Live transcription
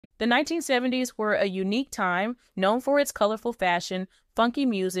The 1970s were a unique time, known for its colorful fashion, funky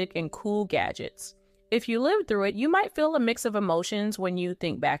music, and cool gadgets. If you lived through it, you might feel a mix of emotions when you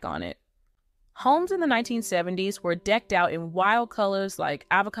think back on it. Homes in the 1970s were decked out in wild colors like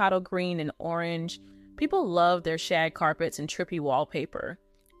avocado green and orange. People loved their shag carpets and trippy wallpaper.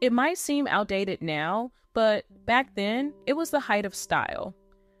 It might seem outdated now, but back then, it was the height of style.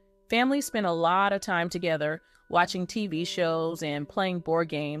 Families spent a lot of time together, watching TV shows and playing board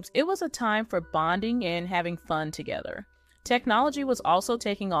games. It was a time for bonding and having fun together. Technology was also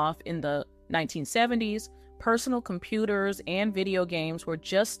taking off in the 1970s. Personal computers and video games were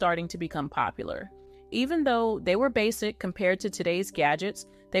just starting to become popular. Even though they were basic compared to today's gadgets,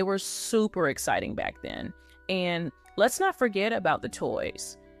 they were super exciting back then. And let's not forget about the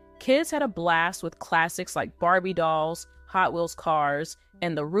toys. Kids had a blast with classics like Barbie dolls, Hot Wheels cars,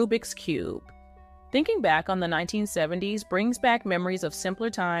 and the Rubik's Cube. Thinking back on the 1970s brings back memories of simpler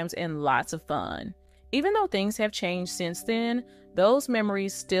times and lots of fun. Even though things have changed since then, those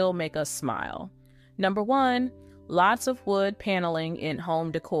memories still make us smile. Number 1, lots of wood paneling in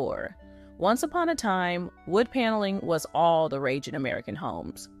home decor. Once upon a time, wood paneling was all the rage in American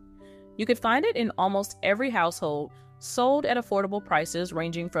homes. You could find it in almost every household, sold at affordable prices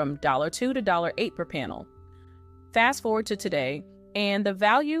ranging from $2 to $8 per panel. Fast forward to today, and the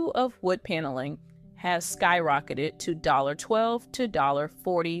value of wood paneling has skyrocketed to $12 to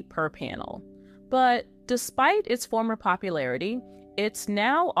 $40 per panel. But despite its former popularity, it's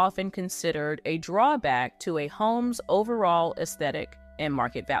now often considered a drawback to a home's overall aesthetic and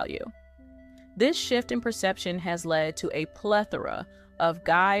market value. This shift in perception has led to a plethora of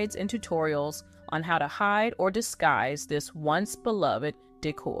guides and tutorials on how to hide or disguise this once beloved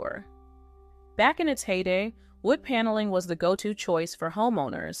decor. Back in its heyday, wood paneling was the go-to choice for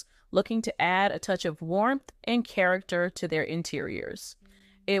homeowners looking to add a touch of warmth and character to their interiors.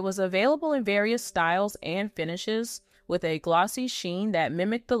 It was available in various styles and finishes, with a glossy sheen that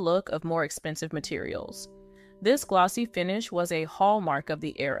mimicked the look of more expensive materials. This glossy finish was a hallmark of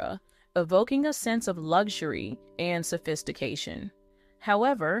the era, evoking a sense of luxury and sophistication.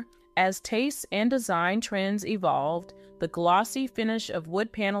 However, as tastes and design trends evolved, the glossy finish of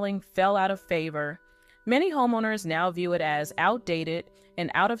wood paneling fell out of favor. Many homeowners now view it as outdated and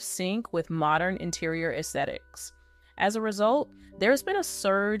out of sync with modern interior aesthetics. As a result, there's been a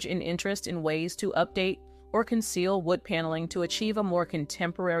surge in interest in ways to update or conceal wood paneling to achieve a more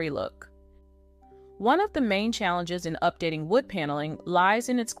contemporary look. One of the main challenges in updating wood paneling lies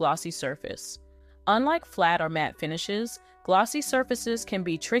in its glossy surface. Unlike flat or matte finishes, glossy surfaces can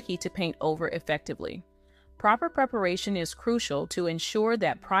be tricky to paint over effectively. Proper preparation is crucial to ensure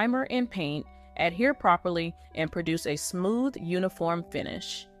that primer and paint adhere properly and produce a smooth, uniform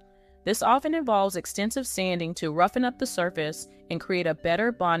finish. This often involves extensive sanding to roughen up the surface and create a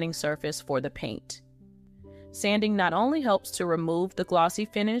better bonding surface for the paint. Sanding not only helps to remove the glossy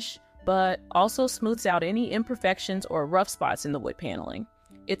finish, but also smooths out any imperfections or rough spots in the wood paneling.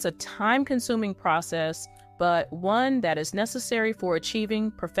 It's a time-consuming process, but one that is necessary for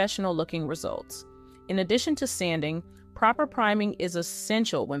achieving professional-looking results. In addition to sanding, proper priming is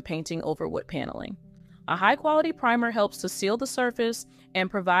essential when painting over wood paneling. A high-quality primer helps to seal the surface and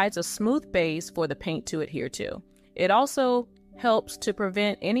provides a smooth base for the paint to adhere to. It also helps to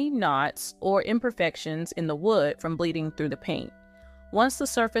prevent any knots or imperfections in the wood from bleeding through the paint. Once the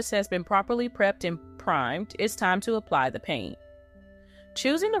surface has been properly prepped and primed, it's time to apply the paint.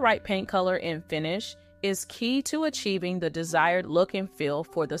 Choosing the right paint color and finish is key to achieving the desired look and feel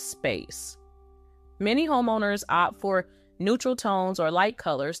for the space. Many homeowners opt for neutral tones or light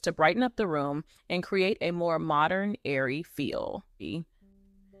colors to brighten up the room and create a more modern, airy feel.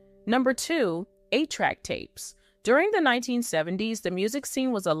 Number 2, 8-track tapes. During the 1970s, the music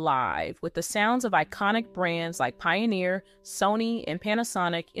scene was alive with the sounds of iconic brands like Pioneer, Sony, and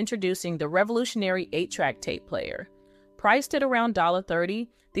Panasonic introducing the revolutionary 8-track tape player. Priced at around $30,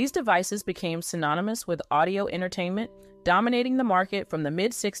 these devices became synonymous with audio entertainment, dominating the market from the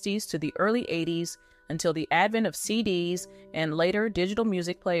mid-60s to the early 80s until the advent of CDs and later digital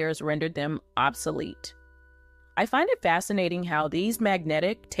music players rendered them obsolete. I find it fascinating how these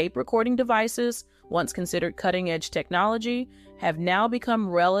magnetic tape recording devices, once considered cutting-edge technology, have now become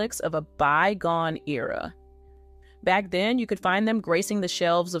relics of a bygone era. Back then, you could find them gracing the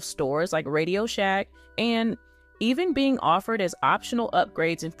shelves of stores like Radio Shack and even being offered as optional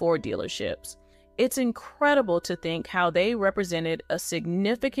upgrades in Ford dealerships. It's incredible to think how they represented a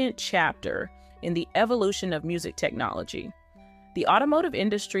significant chapter in the evolution of music technology. The automotive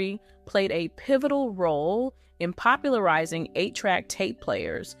industry played a pivotal role in popularizing 8-track tape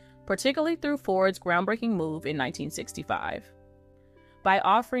players, particularly through Ford's groundbreaking move in 1965. By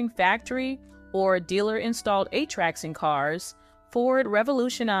offering factory or dealer-installed 8-tracks in cars, Ford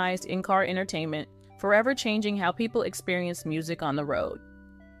revolutionized in-car entertainment, forever changing how people experience music on the road.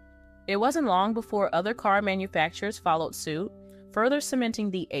 It wasn't long before other car manufacturers followed suit, further cementing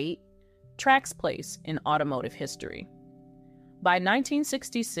the 8-tracks place in automotive history. By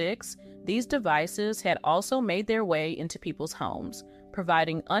 1966, these devices had also made their way into people's homes,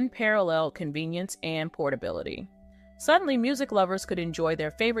 providing unparalleled convenience and portability. Suddenly, music lovers could enjoy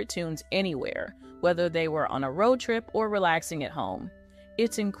their favorite tunes anywhere, whether they were on a road trip or relaxing at home.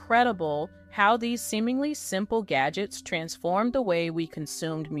 It's incredible how these seemingly simple gadgets transformed the way we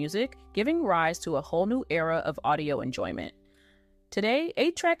consumed music, giving rise to a whole new era of audio enjoyment. Today,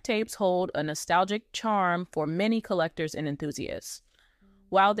 8-track tapes hold a nostalgic charm for many collectors and enthusiasts.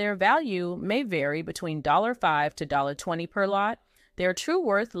 While their value may vary between $5 to $20 per lot, their true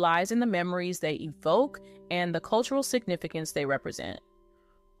worth lies in the memories they evoke and the cultural significance they represent.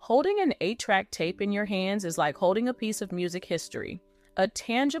 Holding an 8-track tape in your hands is like holding a piece of music history, a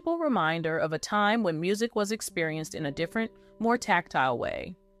tangible reminder of a time when music was experienced in a different, more tactile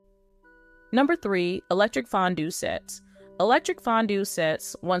way. Number 3, electric fondue sets. Electric fondue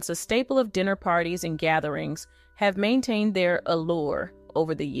sets, once a staple of dinner parties and gatherings, have maintained their allure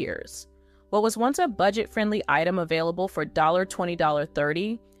over the years. What was once a budget-friendly item available for $20,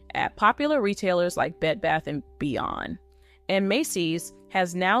 $30 at popular retailers like Bed Bath & Beyond and Macy's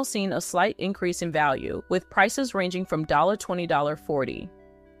has now seen a slight increase in value, with prices ranging from $20 to $40.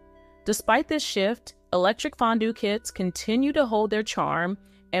 Despite this shift, electric fondue kits continue to hold their charm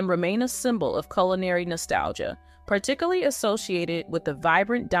and remain a symbol of culinary nostalgia, particularly associated with the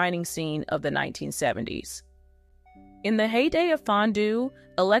vibrant dining scene of the 1970s. In the heyday of fondue,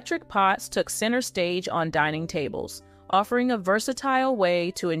 electric pots took center stage on dining tables, offering a versatile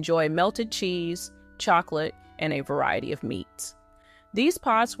way to enjoy melted cheese, chocolate, and a variety of meats. These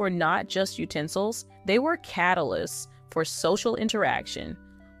pots were not just utensils, they were catalysts for social interaction,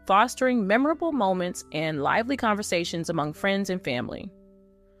 fostering memorable moments and lively conversations among friends and family.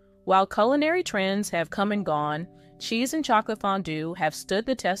 While culinary trends have come and gone, cheese and chocolate fondue have stood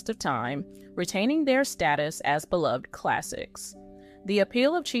the test of time, retaining their status as beloved classics. The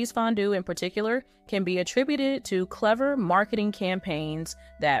appeal of cheese fondue in particular can be attributed to clever marketing campaigns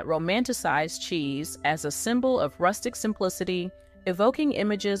that romanticize cheese as a symbol of rustic simplicity, evoking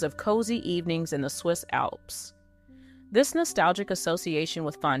images of cozy evenings in the Swiss Alps. This nostalgic association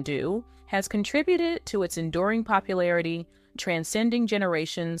with fondue has contributed to its enduring popularity, transcending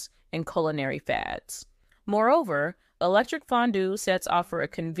generations and culinary fads. Moreover, electric fondue sets offer a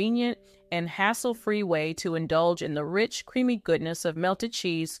convenient and hassle-free way to indulge in the rich, creamy goodness of melted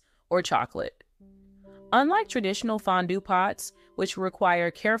cheese or chocolate. Unlike traditional fondue pots, which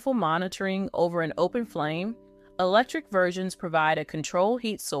require careful monitoring over an open flame, electric versions provide a controlled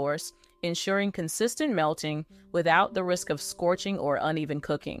heat source, ensuring consistent melting without the risk of scorching or uneven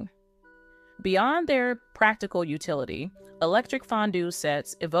cooking. Beyond their practical utility, electric fondue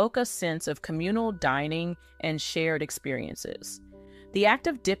sets evoke a sense of communal dining and shared experiences. The act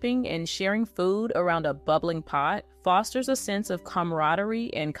of dipping and sharing food around a bubbling pot fosters a sense of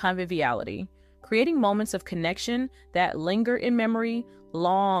camaraderie and conviviality, creating moments of connection that linger in memory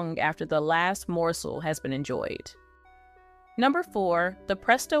long after the last morsel has been enjoyed. Number 4, the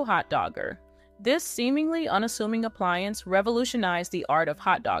Presto Hot Dogger. This seemingly unassuming appliance revolutionized the art of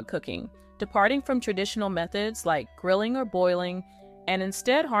hot dog cooking, departing from traditional methods like grilling or boiling, and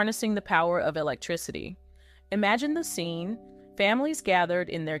instead harnessing the power of electricity. Imagine the scene: families gathered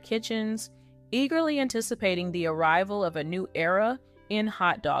in their kitchens, eagerly anticipating the arrival of a new era in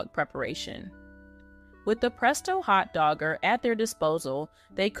hot dog preparation. With the Presto Hot Dogger at their disposal,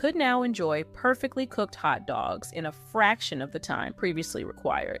 they could now enjoy perfectly cooked hot dogs in a fraction of the time previously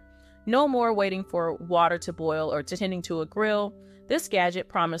required. No more waiting for water to boil or tending to a grill. This gadget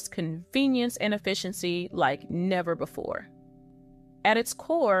promised convenience and efficiency like never before. At its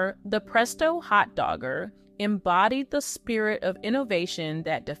core, the Presto Hot Dogger embodied the spirit of innovation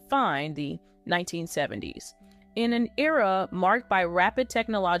that defined the 1970s. In an era marked by rapid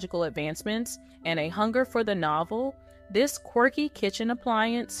technological advancements and a hunger for the novel, this quirky kitchen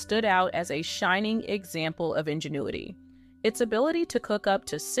appliance stood out as a shining example of ingenuity. Its ability to cook up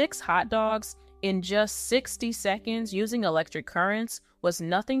to 6 hot dogs in just 60 seconds using electric currents was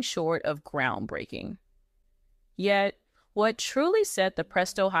nothing short of groundbreaking. Yet, what truly set the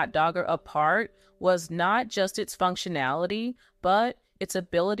Presto Hot Dogger apart was not just its functionality, but its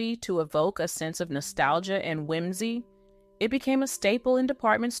ability to evoke a sense of nostalgia and whimsy. It became a staple in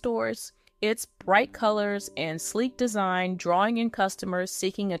department stores, its bright colors and sleek design drawing in customers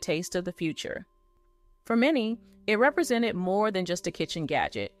seeking a taste of the future. For many, It represented more than just a kitchen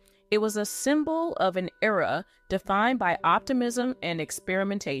gadget. It was a symbol of an era defined by optimism and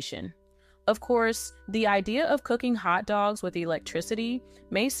experimentation. Of course, the idea of cooking hot dogs with electricity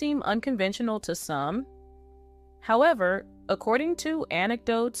may seem unconventional to some. However, according to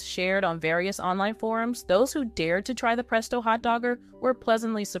anecdotes shared on various online forums, those who dared to try the Presto hot dogger were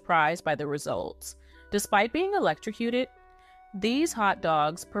pleasantly surprised by the results. Despite being electrocuted, these hot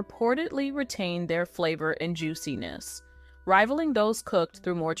dogs purportedly retained their flavor and juiciness, rivaling those cooked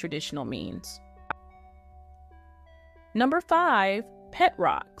through more traditional means. Number 5, pet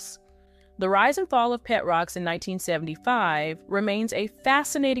rocks. The rise and fall of pet rocks in 1975 remains a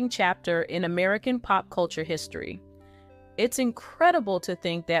fascinating chapter in American pop culture history. It's incredible to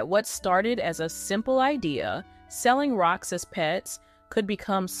think that what started as a simple idea, selling rocks as pets, could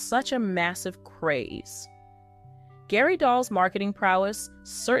become such a massive craze. Gary Dahl's marketing prowess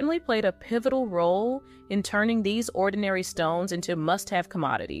certainly played a pivotal role in turning these ordinary stones into must-have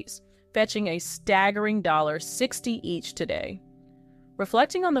commodities, fetching a staggering $1.60 each today.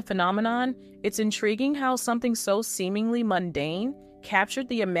 Reflecting on the phenomenon, it's intriguing how something so seemingly mundane captured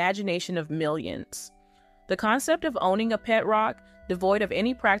the imagination of millions. The concept of owning a pet rock, devoid of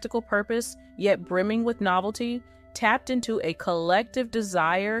any practical purpose, yet brimming with novelty, tapped into a collective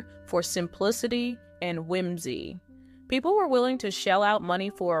desire for simplicity and whimsy. People were willing to shell out money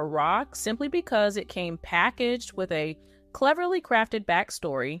for a rock simply because it came packaged with a cleverly crafted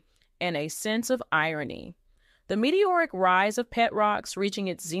backstory and a sense of irony. The meteoric rise of pet rocks reaching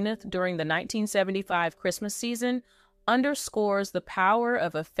its zenith during the 1975 Christmas season underscores the power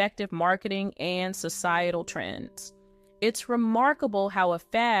of effective marketing and societal trends. It's remarkable how a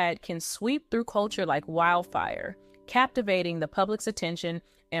fad can sweep through culture like wildfire, captivating the public's attention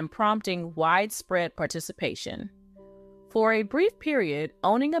and prompting widespread participation. For a brief period,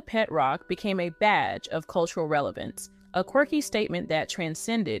 owning a pet rock became a badge of cultural relevance, a quirky statement that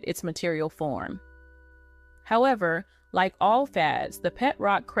transcended its material form. However, like all fads, the pet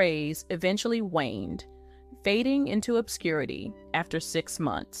rock craze eventually waned, fading into obscurity after 6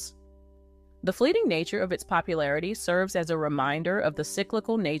 months. The fleeting nature of its popularity serves as a reminder of the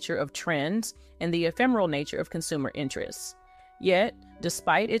cyclical nature of trends and the ephemeral nature of consumer interests. Yet,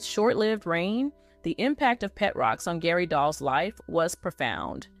 despite its short-lived reign, the impact of pet rocks on Gary Dahl's life was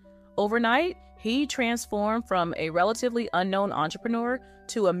profound. Overnight, he transformed from a relatively unknown entrepreneur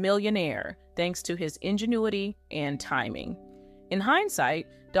to a millionaire, thanks to his ingenuity and timing. In hindsight,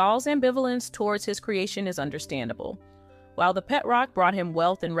 Dahl's ambivalence towards his creation is understandable. While the pet rock brought him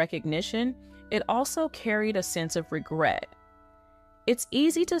wealth and recognition, it also carried a sense of regret. It's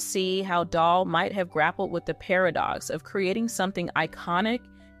easy to see how Dahl might have grappled with the paradox of creating something iconic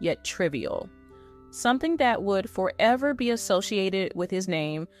yet trivial. Something that would forever be associated with his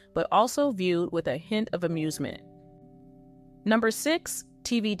name, but also viewed with a hint of amusement. Number 6,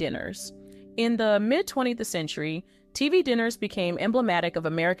 TV dinners. In the mid-20th century, TV dinners became emblematic of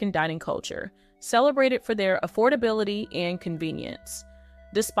American dining culture, celebrated for their affordability and convenience.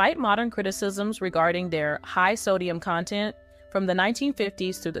 Despite modern criticisms regarding their high sodium content, from the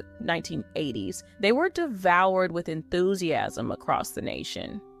 1950s to the 1980s, they were devoured with enthusiasm across the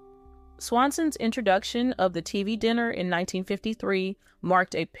nation. Swanson's introduction of the TV dinner in 1953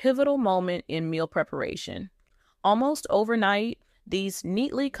 marked a pivotal moment in meal preparation. Almost overnight, these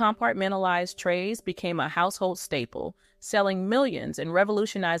neatly compartmentalized trays became a household staple, selling millions and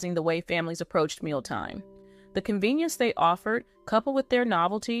revolutionizing the way families approached mealtime. The convenience they offered, coupled with their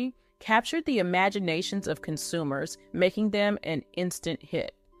novelty, captured the imaginations of consumers, making them an instant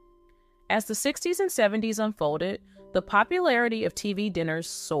hit. As the 60s and 70s unfolded, the popularity of TV dinners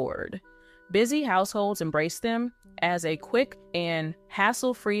soared. Busy households embraced them as a quick and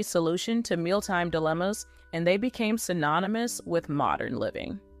hassle-free solution to mealtime dilemmas, and they became synonymous with modern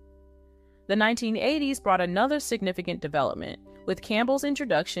living. The 1980s brought another significant development, with Campbell's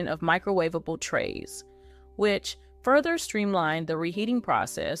introduction of microwavable trays, which further streamlined the reheating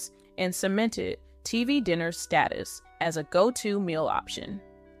process and cemented TV dinner status as a go-to meal option.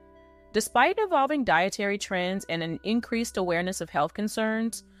 Despite evolving dietary trends and an increased awareness of health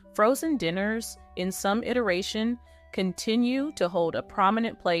concerns, frozen dinners, in some iteration, continue to hold a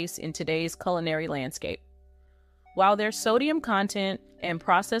prominent place in today's culinary landscape. While their sodium content and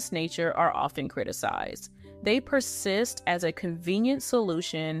processed nature are often criticized, they persist as a convenient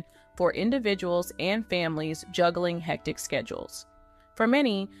solution for individuals and families juggling hectic schedules. For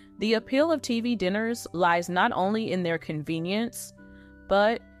many, the appeal of TV dinners lies not only in their convenience,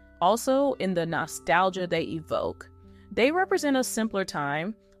 but also in the nostalgia they evoke. They represent a simpler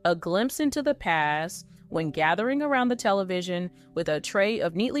time, a glimpse into the past, when gathering around the television with a tray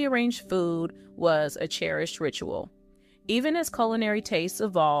of neatly arranged food was a cherished ritual. Even as culinary tastes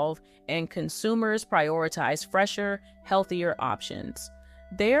evolve and consumers prioritize fresher, healthier options,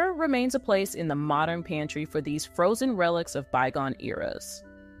 there remains a place in the modern pantry for these frozen relics of bygone eras.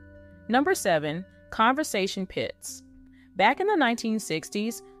 Number 7, conversation pits. Back in the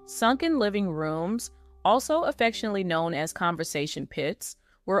 1960s, sunken living rooms, also affectionately known as conversation pits,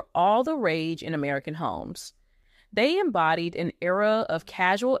 were all the rage in American homes. They embodied an era of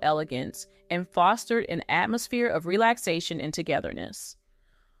casual elegance and fostered an atmosphere of relaxation and togetherness.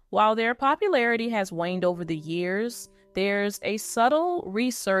 While their popularity has waned over the years, there's a subtle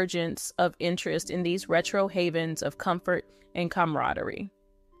resurgence of interest in these retro havens of comfort and camaraderie.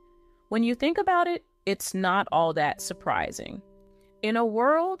 When you think about it, it's not all that surprising. In a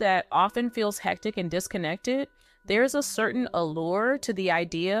world that often feels hectic and disconnected, there's a certain allure to the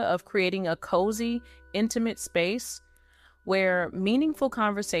idea of creating a cozy, intimate space where meaningful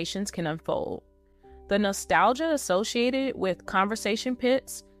conversations can unfold. The nostalgia associated with conversation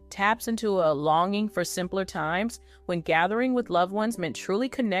pits taps into a longing for simpler times when gathering with loved ones meant truly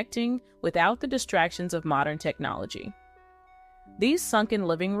connecting without the distractions of modern technology. These sunken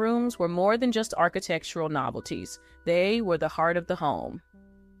living rooms were more than just architectural novelties. They were the heart of the home.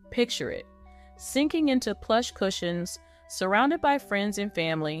 Picture it, sinking into plush cushions, surrounded by friends and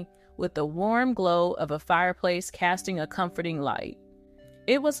family, with the warm glow of a fireplace casting a comforting light.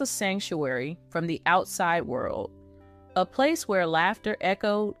 It was a sanctuary from the outside world, a place where laughter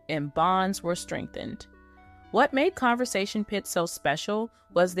echoed and bonds were strengthened. What made conversation pits so special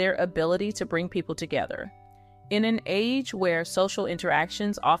was their ability to bring people together. In an age where social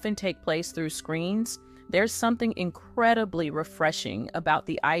interactions often take place through screens, there's something incredibly refreshing about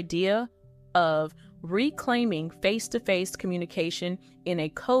the idea of reclaiming face-to-face communication in a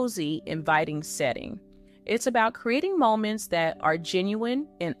cozy, inviting setting. It's about creating moments that are genuine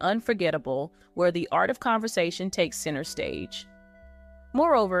and unforgettable, where the art of conversation takes center stage.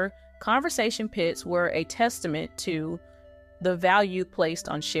 Moreover, conversation pits were a testament to the value placed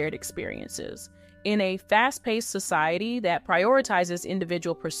on shared experiences. In a fast-paced society that prioritizes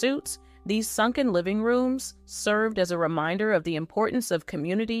individual pursuits, these sunken living rooms served as a reminder of the importance of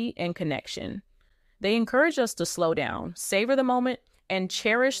community and connection. They encourage us to slow down, savor the moment, and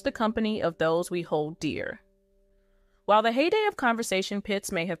cherish the company of those we hold dear. While the heyday of conversation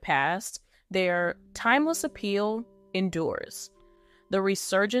pits may have passed, their timeless appeal endures. The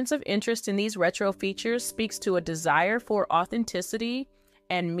resurgence of interest in these retro features speaks to a desire for authenticity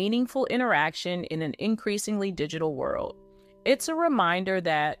and meaningful interaction in an increasingly digital world. It's a reminder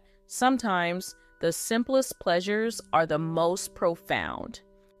that sometimes the simplest pleasures are the most profound.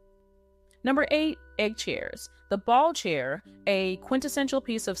 Number 8, egg chairs. The ball chair, a quintessential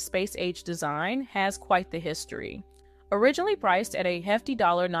piece of space-age design, has quite the history. Originally priced at a hefty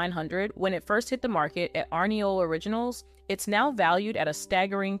 $900 when it first hit the market at Arneo Originals, it's now valued at a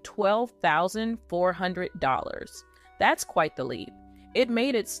staggering $12,400. That's quite the leap. It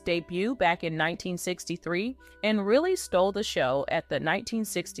made its debut back in 1963 and really stole the show at the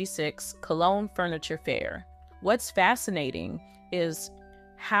 1966 Cologne Furniture Fair. What's fascinating is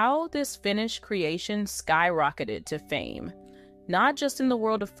how this finished creation skyrocketed to fame, not just in the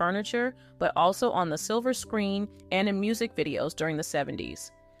world of furniture, but also on the silver screen and in music videos during the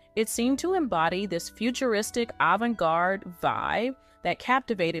 70s. It seemed to embody this futuristic avant-garde vibe that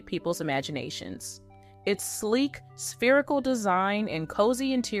captivated people's imaginations. Its sleek, spherical design and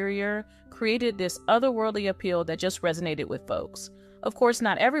cozy interior created this otherworldly appeal that just resonated with folks. Of course,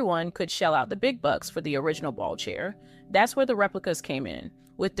 not everyone could shell out the big bucks for the original ball chair. That's where the replicas came in.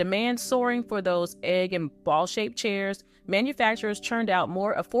 With demand soaring for those egg and ball-shaped chairs, manufacturers churned out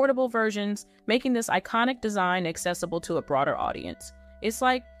more affordable versions, making this iconic design accessible to a broader audience. It's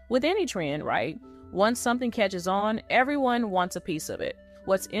like with any trend, right? Once something catches on, everyone wants a piece of it.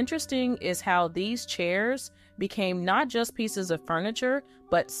 What's interesting is how these chairs became not just pieces of furniture,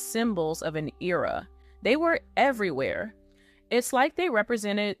 but symbols of an era. They were everywhere. It's like they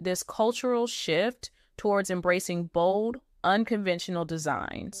represented this cultural shift towards embracing bold, unconventional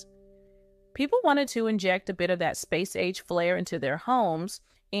designs. People wanted to inject a bit of that space-age flair into their homes,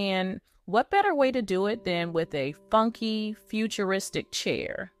 and what better way to do it than with a funky, futuristic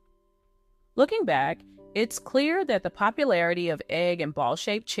chair? Looking back, it's clear that the popularity of egg and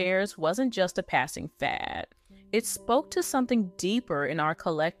ball-shaped chairs wasn't just a passing fad. It spoke to something deeper in our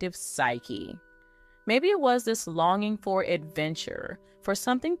collective psyche. Maybe it was this longing for adventure, for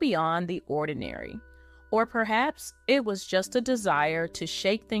something beyond the ordinary. Or perhaps it was just a desire to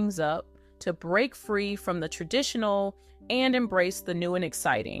shake things up, to break free from the traditional and embrace the new and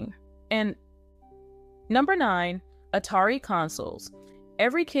exciting. And Number 9. Atari consoles.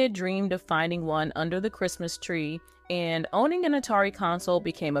 Every kid dreamed of finding one under the Christmas tree, and owning an Atari console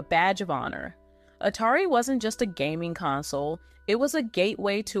became a badge of honor. Atari wasn't just a gaming console, it was a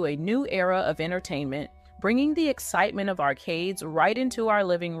gateway to a new era of entertainment, bringing the excitement of arcades right into our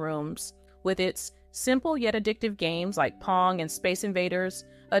living rooms. With its simple yet addictive games like Pong and Space Invaders,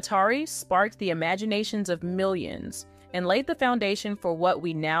 Atari sparked the imaginations of millions and laid the foundation for what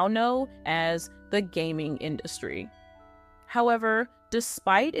we now know as the gaming industry. However,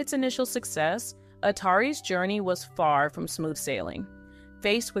 despite its initial success, Atari's journey was far from smooth sailing.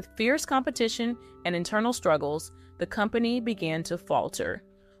 Faced with fierce competition and internal struggles, the company began to falter.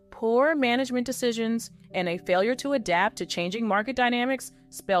 Poor management decisions and a failure to adapt to changing market dynamics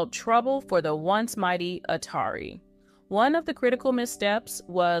spelled trouble for the once mighty Atari. One of the critical missteps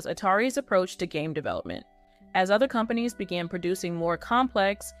was Atari's approach to game development. As other companies began producing more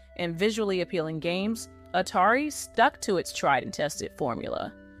complex and visually appealing games, Atari stuck to its tried and tested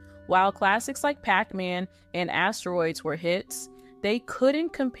formula. While classics like Pac-Man and Asteroids were hits, they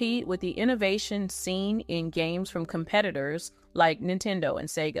couldn't compete with the innovation seen in games from competitors like Nintendo and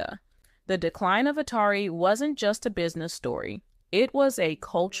Sega. The decline of Atari wasn't just a business story, it was a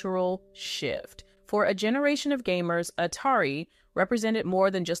cultural shift. For a generation of gamers, Atari represented more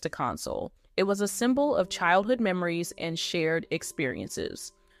than just a console. It was a symbol of childhood memories and shared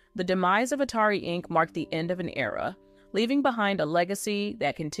experiences. The demise of Atari Inc. marked the end of an era, leaving behind a legacy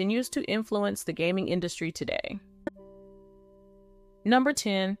that continues to influence the gaming industry today. Number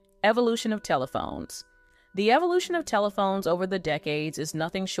 10. Evolution of telephones. The evolution of telephones over the decades is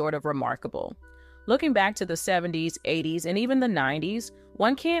nothing short of remarkable. Looking back to the 70s, 80s, and even the 90s,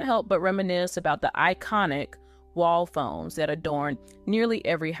 one can't help but reminisce about the iconic wall phones that adorned nearly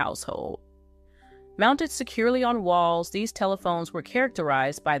every household. Mounted securely on walls, these telephones were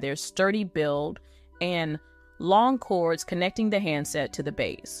characterized by their sturdy build and long cords connecting the handset to the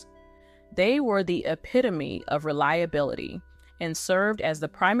base. They were the epitome of reliability and served as the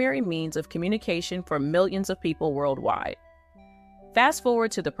primary means of communication for millions of people worldwide. Fast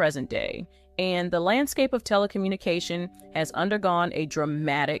forward to the present day, and the landscape of telecommunication has undergone a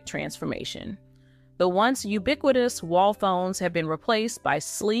dramatic transformation. The once ubiquitous wall phones have been replaced by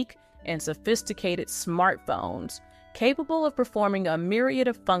sleek and sophisticated smartphones, capable of performing a myriad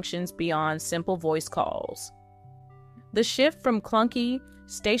of functions beyond simple voice calls. The shift from clunky,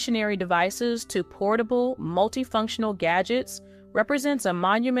 stationary devices to portable, multifunctional gadgets represents a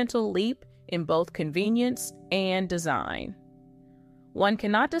monumental leap in both convenience and design. One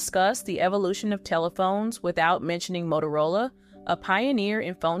cannot discuss the evolution of telephones without mentioning Motorola, a pioneer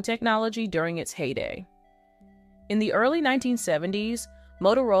in phone technology during its heyday. In the early 1970s,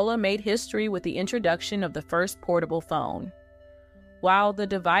 Motorola made history with the introduction of the first portable phone. While the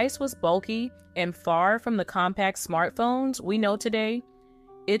device was bulky and far from the compact smartphones we know today,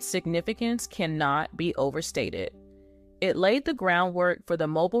 its significance cannot be overstated. It laid the groundwork for the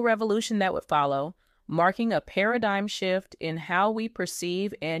mobile revolution that would follow, marking a paradigm shift in how we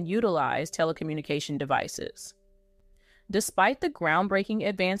perceive and utilize telecommunication devices. Despite the groundbreaking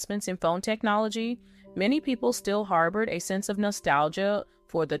advancements in phone technology, many people still harbored a sense of nostalgia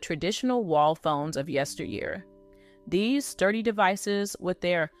for the traditional wall phones of yesteryear. These sturdy devices, with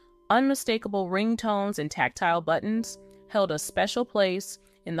their unmistakable ringtones and tactile buttons, held a special place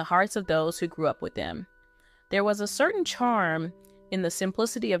in the hearts of those who grew up with them. There was a certain charm in the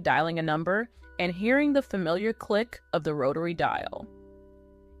simplicity of dialing a number and hearing the familiar click of the rotary dial.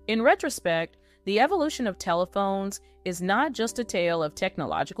 In retrospect, the evolution of telephones is not just a tale of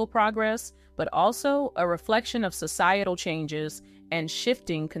technological progress, but also a reflection of societal changes and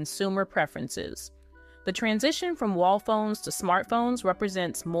shifting consumer preferences. The transition from wall phones to smartphones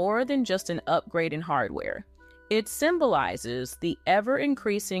represents more than just an upgrade in hardware. It symbolizes the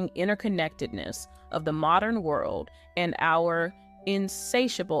ever-increasing interconnectedness of the modern world and our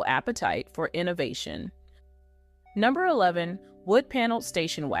insatiable appetite for innovation. Number 11. Wood-paneled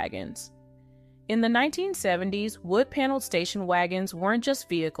station wagons. In the 1970s, wood-paneled station wagons weren't just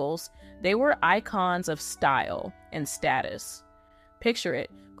vehicles, they were icons of style and status. Picture it,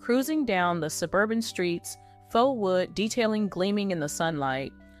 cruising down the suburban streets, faux wood detailing gleaming in the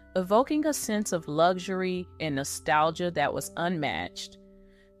sunlight, evoking a sense of luxury and nostalgia that was unmatched.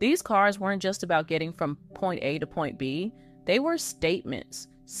 These cars weren't just about getting from point A to point B, they were statements,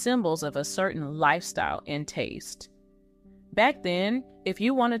 symbols of a certain lifestyle and taste. Back then, if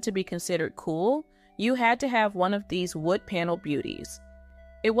you wanted to be considered cool, you had to have one of these wood-paneled beauties.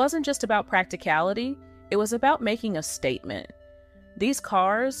 It wasn't just about practicality, it was about making a statement. These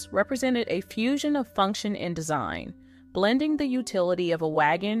cars represented a fusion of function and design, blending the utility of a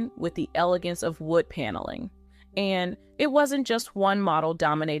wagon with the elegance of wood paneling. And it wasn't just one model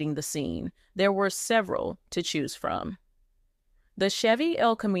dominating the scene. There were several to choose from. The Chevy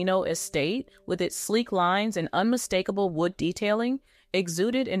El Camino Estate, with its sleek lines and unmistakable wood detailing,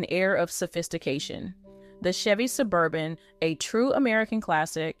 exuded an air of sophistication. The Chevy Suburban, a true American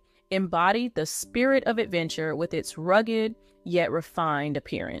classic, embodied the spirit of adventure with its rugged yet refined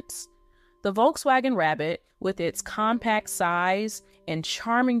appearance. The Volkswagen Rabbit, with its compact size and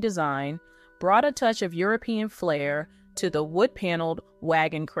charming design, brought a touch of European flair to the wood-paneled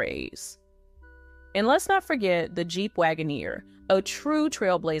wagon craze. And let's not forget the Jeep Wagoneer, a true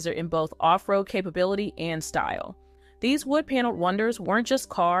trailblazer in both off-road capability and style. These wood-paneled wonders weren't just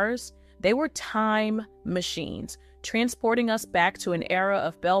cars, they were time machines, transporting us back to an era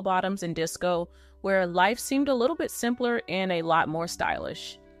of bell-bottoms and disco where life seemed a little bit simpler and a lot more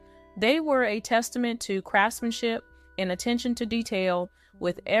stylish. They were a testament to craftsmanship and attention to detail,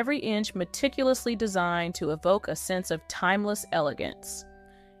 with every inch meticulously designed to evoke a sense of timeless elegance.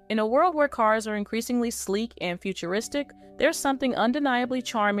 In a world where cars are increasingly sleek and futuristic, there's something undeniably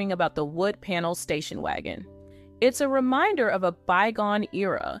charming about the wood-paneled station wagon. It's a reminder of a bygone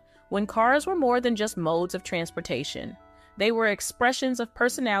era, when cars were more than just modes of transportation. They were expressions of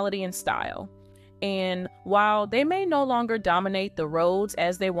personality and style. And while they may no longer dominate the roads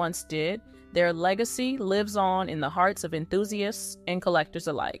as they once did, their legacy lives on in the hearts of enthusiasts and collectors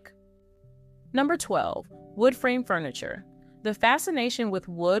alike. Number 12, wood frame furniture. The fascination with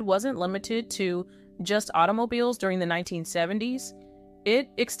wood wasn't limited to just automobiles during the 1970s. It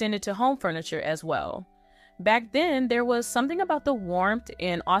extended to home furniture as well. Back then, there was something about the warmth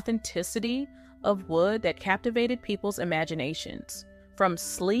and authenticity of wood that captivated people's imaginations. From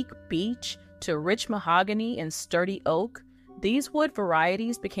sleek beech to rich mahogany and sturdy oak, these wood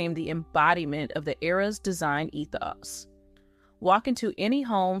varieties became the embodiment of the era's design ethos. Walk into any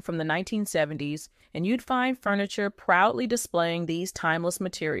home from the 1970s, and you'd find furniture proudly displaying these timeless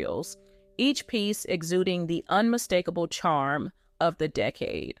materials, each piece exuding the unmistakable charm of the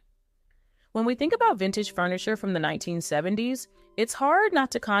decade. When we think about vintage furniture from the 1970s, it's hard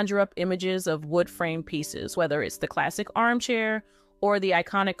not to conjure up images of wood-framed pieces, whether it's the classic armchair or the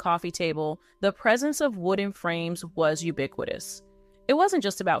iconic coffee table. The presence of wooden frames was ubiquitous. It wasn't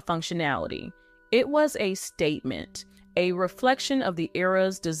just about functionality. It was a statement, a reflection of the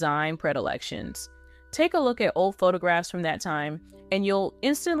era's design predilections. Take a look at old photographs from that time, and you'll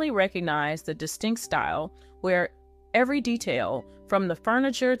instantly recognize the distinct style where every detail, from the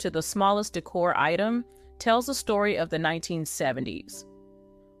furniture to the smallest decor item, tells the story of the 1970s.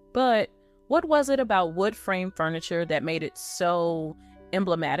 But what was it about wood frame furniture that made it so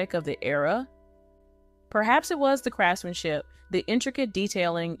emblematic of the era? Perhaps it was the craftsmanship, the intricate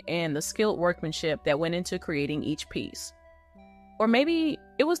detailing, and the skilled workmanship that went into creating each piece. Or maybe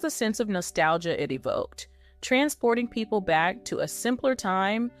it was the sense of nostalgia it evoked, transporting people back to a simpler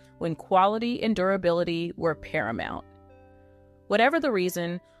time when quality and durability were paramount. Whatever the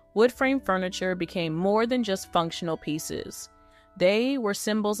reason, wood frame furniture became more than just functional pieces. They were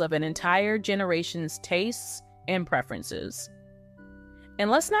symbols of an entire generation's tastes and preferences.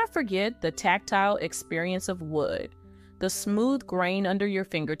 And let's not forget the tactile experience of wood, the smooth grain under your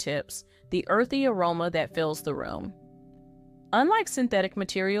fingertips, the earthy aroma that fills the room. Unlike synthetic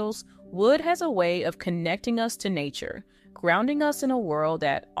materials, wood has a way of connecting us to nature, grounding us in a world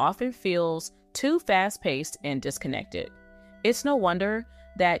that often feels too fast-paced and disconnected. It's no wonder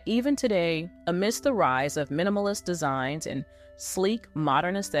that even today, amidst the rise of minimalist designs and sleek,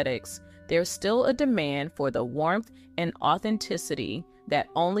 modern aesthetics, there's still a demand for the warmth and authenticity that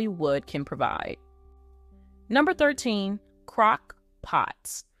only wood can provide. Number 13, crock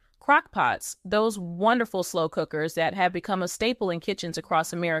pots. Crock pots, those wonderful slow cookers that have become a staple in kitchens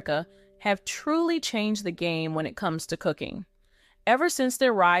across America, have truly changed the game when it comes to cooking. Ever since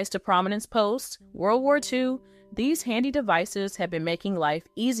their rise to prominence post World War II, these handy devices have been making life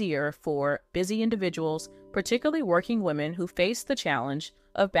easier for busy individuals, particularly working women who face the challenge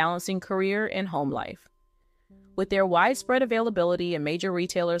of balancing career and home life. With their widespread availability in major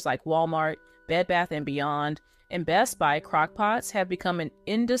retailers like Walmart, Bed Bath & Beyond, and Best Buy, crockpots have become an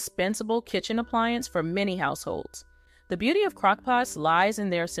indispensable kitchen appliance for many households. The beauty of crockpots lies in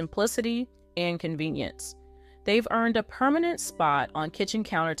their simplicity and convenience. They've earned a permanent spot on kitchen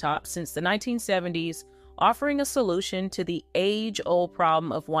countertops since the 1970s, offering a solution to the age-old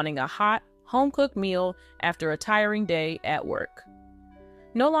problem of wanting a hot, home-cooked meal after a tiring day at work.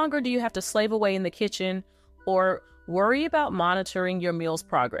 No longer do you have to slave away in the kitchen or worry about monitoring your meal's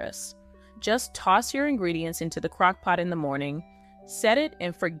progress. Just toss your ingredients into the crock pot in the morning, set it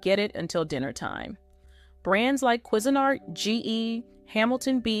and forget it until dinner time. Brands like Cuisinart, GE,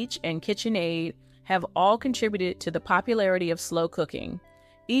 Hamilton Beach, and KitchenAid have all contributed to the popularity of slow cooking,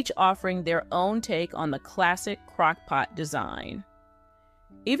 each offering their own take on the classic crock-pot design.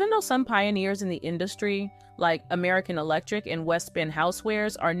 Even though some pioneers in the industry, like American Electric and West Bend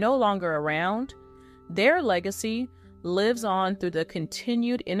Housewares, are no longer around, their legacy lives on through the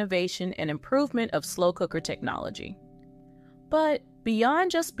continued innovation and improvement of slow cooker technology. But beyond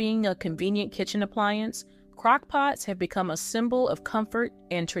just being a convenient kitchen appliance, crock-pots have become a symbol of comfort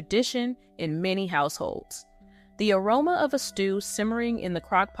and tradition in many households. The aroma of a stew simmering in the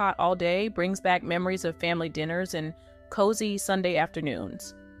crock-pot all day brings back memories of family dinners and cozy Sunday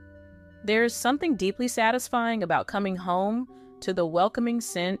afternoons. There's something deeply satisfying about coming home to the welcoming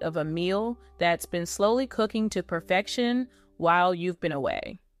scent of a meal that's been slowly cooking to perfection while you've been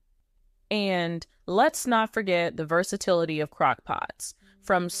away. And let's not forget the versatility of crock-pots.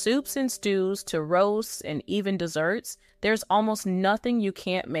 From soups and stews to roasts and even desserts, there's almost nothing you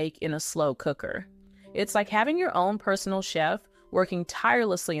can't make in a slow cooker. It's like having your own personal chef working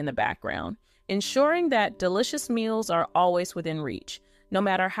tirelessly in the background, ensuring that delicious meals are always within reach, no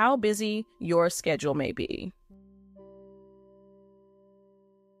matter how busy your schedule may be.